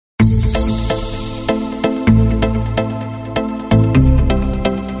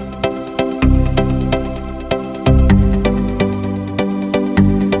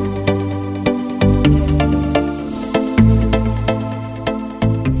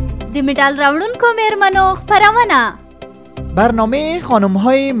د مډال راوړونکو میرمنو خپرونه برنامه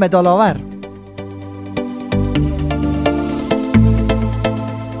خانم‌های مدال آور.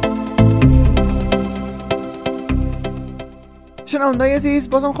 شنونده‌های عزیز،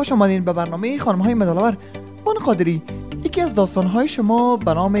 بازم خوش آمدین به برنامه خانم‌های مدال آور. بانو قادری، یکی از داستان‌های شما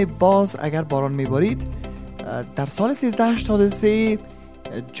به نام باز اگر باران میبارید در سال 1383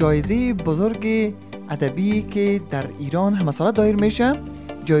 جایزه بزرگ ادبی که در ایران همه ساله دایر میشه،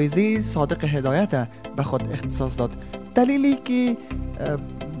 جایزه صادق هدایت به خود اختصاص داد. دلیلی که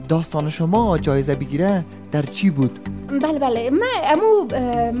داستان شما جایزه بگیره در چی بود؟ بله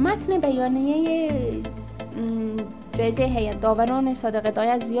من متن بیانیه جایزه هیئت داوران صادق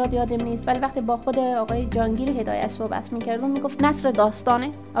هدایت زیاد یادم نیست، ولی وقتی با خود آقای جهانگیر هدایت صحبت می‌کردم میگفت نثر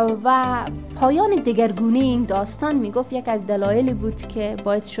داستانه و پایان دگرگونی این داستان میگفت یک از دلایلی بود که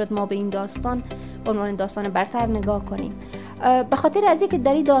باعث شد ما به این داستان به عنوان داستان برتر نگاه کنیم. به خاطر از اینکه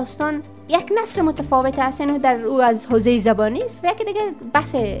در این داستان یک نثر متفاوت است، یعنی در او از حوزه زبانی است و یکی دیگه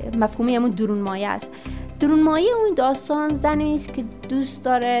بحث مفهومی همون درون مایه است. درون مایه اون داستان زنی است که دوست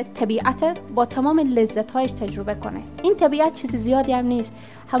داره طبیعت با تمام لذت‌هایش تجربه کنه. این طبیعت چیز زیادی هم نیست،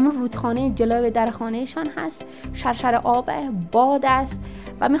 همون رودخانه جلوی در خانهشان هست، شرشر آب، باد است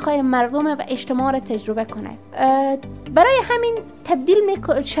و میخواد مردم و اجتماع را تجربه کنه. برای همین تبدیل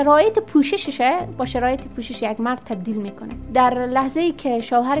میکنه، شرایط پوشششه با شرایط پوشش یک مرد تبدیل میکنه. در لحظه‌ای که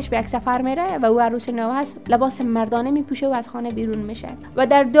شوهرش به یک سفر میره و او عروس نو هست، لباس مردانه میپوشه و از خانه بیرون میشه. و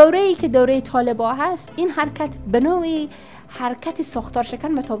در دوره‌ای که دوره طالبان هست، این حرکت به نوعی حرکت ساختار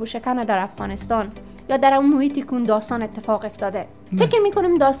شکن و تابو شکن در افغانستان یا در اون محیطی که اون داستان اتفاق افتاده. فکر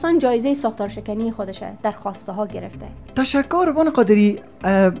میکنم داستان جایزه ساختار شکنی خودشه، در خواسته ها گرفته. تشکر بانو قادری.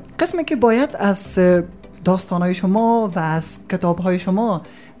 قسمی که باید از داستانهای شما و از کتابهای شما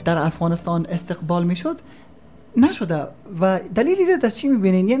در افغانستان استقبال میشد نشده و دلیلی در چی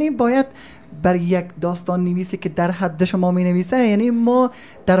میبینین؟ یعنی باید بر یک داستان نویسی که در حد شما مینویسه، یعنی ما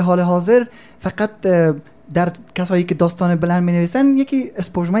در حال حاضر فقط در کسایی که داستان بلند می نویسن یکی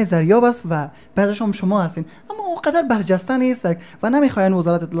اسپوژمای زریاب است و بعدش هم شما هستین، اما اونقدر برجسته نیست و نمیخواین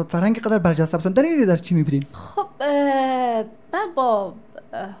وزارت اطلاعات فرهنگ قدر برجسته باشن. دلیلی در چی میبینین؟ خب من با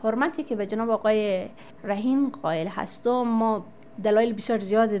حرمتی که به جناب آقای رهین قائل هستم، ما دلایل بسیار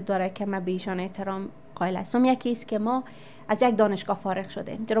زیادی داره که من به ایشان احترام قائل هستم. یکی است که ما از یک دانشگاه فارغ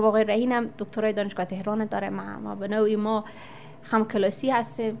شدیم. جناب آقای رهین هم دکترای دانشگاه تهران داره، ما به نوعی ما هم کلاسی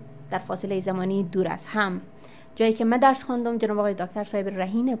هستیم در فاصله زمانی دور از هم. جایی که من درس خواندم جناب آقای دکتر صاحب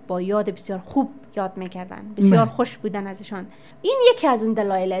رهین با یاد بسیار خوب یاد میکردن، بسیار خوش بودن ازشان. این یکی از اون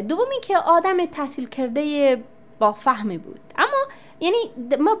دلایله. دومی که آدم تحصیل کرده با فهمی بود. اما یعنی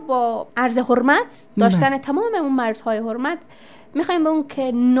ما با عرض حرمت داشتن تمام اون مرزهای حرمت میخوایم به اون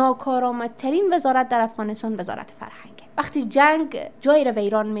که ناکارآمدترین وزارت در افغانستان وزارت فرهنگ. وقتی جنگ جایی رو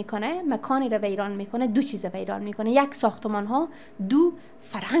ویران میکنه، مکانی رو ویران میکنه، دو چیز ویران میکنه: یک ساختمان ها، دو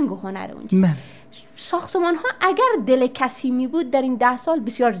فرهنگ و هنر اونجا. ساختمان ها اگر دل کسی می بود در این 10 سال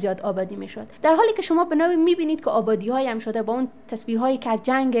بسیار زیاد آبادی میشد، در حالی که شما به نوعی میبینید که آبادی هایی هم شده با اون تصویرهایی که از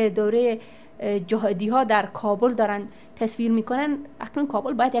جنگ دوره جهادی ها در کابل دارن تصویر میکنن. اکنون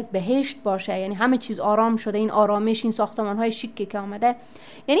کابل باید یک بهشت باشه، یعنی همه چیز آرام شده. این آرامش، این ساختمان های شیکی که آمده،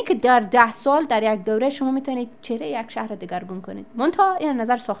 یعنی که در 10 سال در یک دوره شما میتونید چهره یک شهر دگرگون کنید. منتها این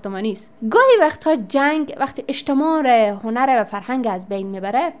نظر ساختمانی است. گاهی وقتا جنگ وقتی اجتماع هنر و فرهنگ از بین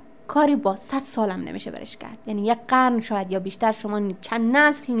میبره، کاری با 100 سالم نمیشه برش کرد. یعنی یک قرن شاید یا بیشتر شما چند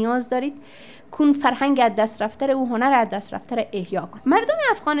نسل نیاز دارید کون فرهنگ از دست رفته و هنر از دست رفته احیا کن. مردم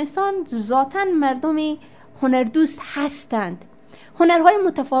افغانستان ذاتاً مردمی هنردوست هستند. هنرهای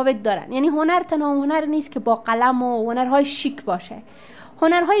متفاوت دارن. یعنی هنر تنها هنر نیست که با قلم و هنرهای شیک باشه.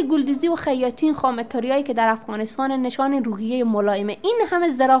 هنرهای گلدوزی و خیاطی، خامکاریایی که در افغانستان نشان روحیه ملایمه. این همه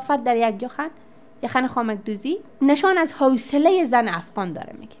ظرافت در یک یخن خامکدوزی نشان از حوصله زن افغان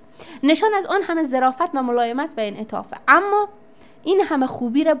داره میگه. نشان از آن همه ظرافت و ملایمت و انعطاف. اما این همه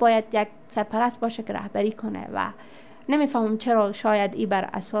خوبی را باید یک سرپرست باشه که رهبری کنه و نمیفهمم چرا شاید این بر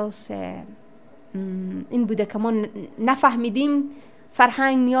اساس این بوده که ما نفهمیدیم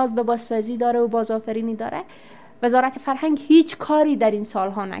فرهنگ نیاز به بازسازی داره و بازآفرینی داره. وزارت فرهنگ هیچ کاری در این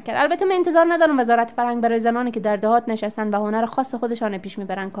سالها نکرد. البته من انتظار ندارم وزارت فرهنگ برای زنانی که در دهات نشستن و هنر خاص خودشان پیش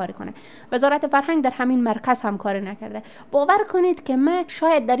میبرن کاری کنه. وزارت فرهنگ در همین مرکز هم کاری نکرده. باور کنید که من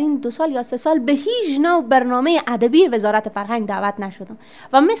شاید در این 2 سال یا 3 سال به هیچ نوع برنامه ادبی وزارت فرهنگ دعوت نشدم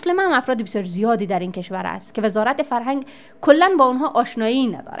و مثل من افراد بسیار زیادی در این کشور است که وزارت فرهنگ کلا با اونها آشنایی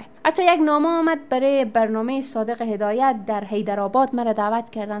نداره. حتی یک نامه آمد برای برنامه صادق هدایت در حیدرآباد مرا دعوت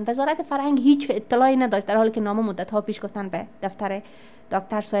کردند. وزارت فرهنگ هیچ اطلاعی نداشت، در حالی که نامه مدت ها پیش گفتن به دفتر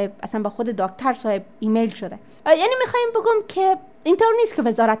دکتر صاحب، اصلا به خود دکتر صاحب ایمیل شده. یعنی میخوایم بگم که اینطور نیست که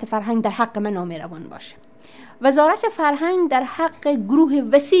وزارت فرهنگ در حق من نامه‌روان باشه. وزارت فرهنگ در حق گروه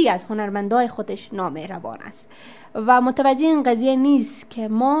وسیع از هنرمندای خودش نامه‌روان است و متوجه این قضیه نیست که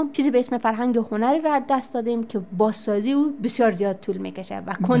ما چیزی به اسم فرهنگ هنری را دست دادیم که بازسازی او بسیار زیاد طول میکشه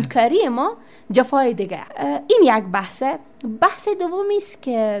و کندکاری ما جفای دیگه. این یک بحثه. بحث دومی است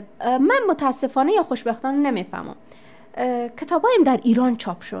که من متاسفانه یا خوشبختانه نمیفهمم. کتابایم در ایران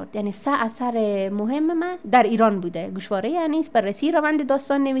چاپ شد، یعنی 3 اثر مهم من در ایران بوده: گوشواره انیس، بررسی روند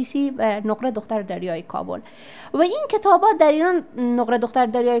داستان نویسی و نقره دختر دریای کابل. و این کتابا در ایران، نقره دختر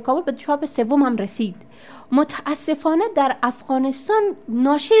دریای کابل به چاپ سوم هم رسید. متاسفانه در افغانستان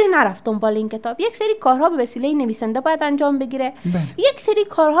ناشری نرفت دنبال این کتاب. یک سری کارها به وسیله نویسنده باید انجام بگیره، یک سری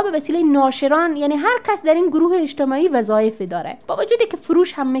کارها به وسیله ناشران، یعنی هر کس در این گروه اجتماعی وظایفی داره. با وجودی که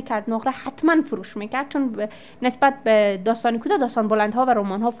فروش هم میکرد، نقره حتما فروش میکرد، چون نسبت به داستان کوتاه، داستان بلندها و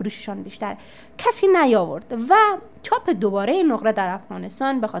رمان‌ها فروششان بیشتر، کسی نیاورد. و چاپ دوباره نقره در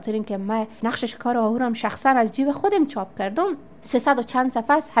افغانستان، به خاطر اینکه من نقش شکار آهو رو شخصا از جیب خودم چاپ کردم، 300 و چند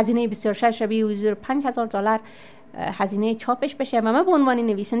صفحه است، هزینه بسیار شبیه حضور $5000 هزینه چاپش بشه و من به عنوان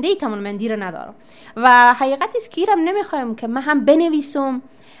نویسنده توانمندی رو ندارم. و حقیقتی است که ایرم نمیخوایم که من هم بنویسم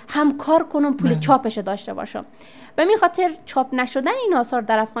هم کار کنم پول چاپش داشته باشم. به می خاطر چاپ نشدن این آثار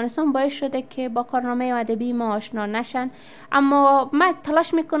در افغانستان باعث شده که با کارنامه ادبی ما آشنا نشن. اما من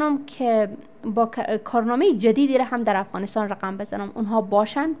تلاش میکنم که با کارنامه جدیدی را هم در افغانستان رقم بزنم. اونها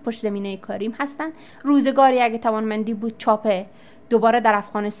باشن، پشت زمینه کاریم هستن. روزگاری اگه توانمندی بود چاپ دوباره در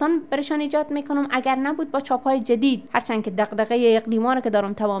افغانستان برشان ایجاد میکنم، اگر نبود با چاپ‌های جدید، هرچند که دغدغه اقلیما رو که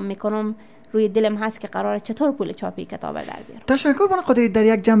دارم تمام میکنم روی دلم هست که قراره چطور پول چاپی کتاب در بیارم. تشکر بانو قادری. در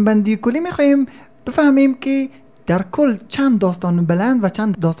یک جنبندی کلی میخوایم بفهمیم که در کل چند داستان بلند و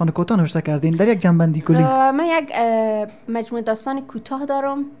چند داستان کوتاه نوشته کردین در یک جنبندی کلی؟ من یک مجموعه داستان کوتاه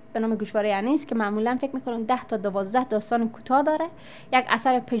دارم به نام گوشواره انیس که معمولا فکر میکنم 10 تا 12 داستان کوتاه داره. یک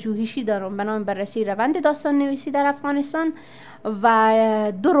اثر پژوهشی دارم به نام بررسی روند داستان نویسی در افغانستان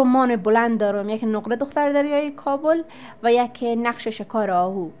و 2 رمان بلند دارم، یک نقره دختر دریای کابل و یک نقش شکار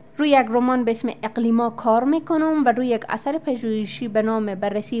آهو. روی یک رمان به اسم اقلیما کار میکنم و روی یک اثر پژوهشی به نام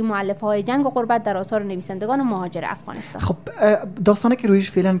بررسی مؤلفه‌های جنگ و غربت در آثار نویسندگان مهاجر افغانستان. خب داستانی که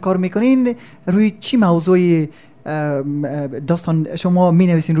رویش فعلا کار میکنین روی چی موضوعی داستان شما می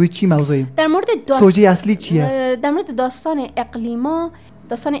نویسین؟ روی چی موضوعی؟ در مورد سوژه اصلی چی است؟ در مورد داستان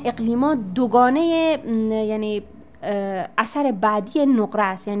اقلیما دوگانه، یعنی اثر بعدی نقره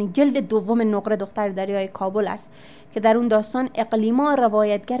است، یعنی جلد دوم نقره دختر دریای کابل است که در اون داستان اقلیما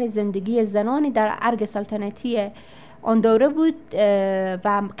روایتگر زندگی زنانی در ارگ سلطنتی آن دوره بود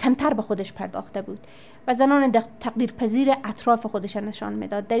و کمتر به خودش پرداخته بود و زنان تقدیرپذیر اطراف خودش نشان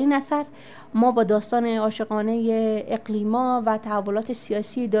میداد. در این اثر ما با داستان عاشقانه اقلیما و تحولات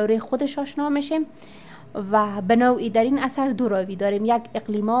سیاسی دوره خودش آشنا میشیم و به نوعی در این اثر 2 راوی داریم. یک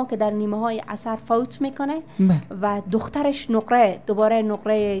اقلیما که در نیمه های اثر فوت میکنه و دخترش نقره، دوباره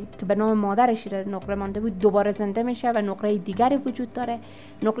نقره که به نام مادرش نقره مانده بود، دوباره زنده میشه و نقره دیگری وجود داره،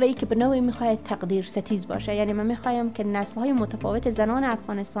 نقره ای که به نوعی میخواد تقدیر ستیز باشه. یعنی من میخوایم که نسل های متفاوت زنان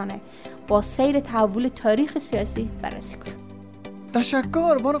افغانستان با سیر تحول تاریخ سیاسی بررسی کنیم.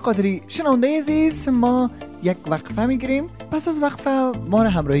 تشکر بانو قادری. شنونده عزیز، ما یک وقفه میگیریم، پس از وقفه ما رو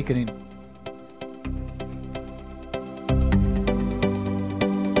همراهی کنین.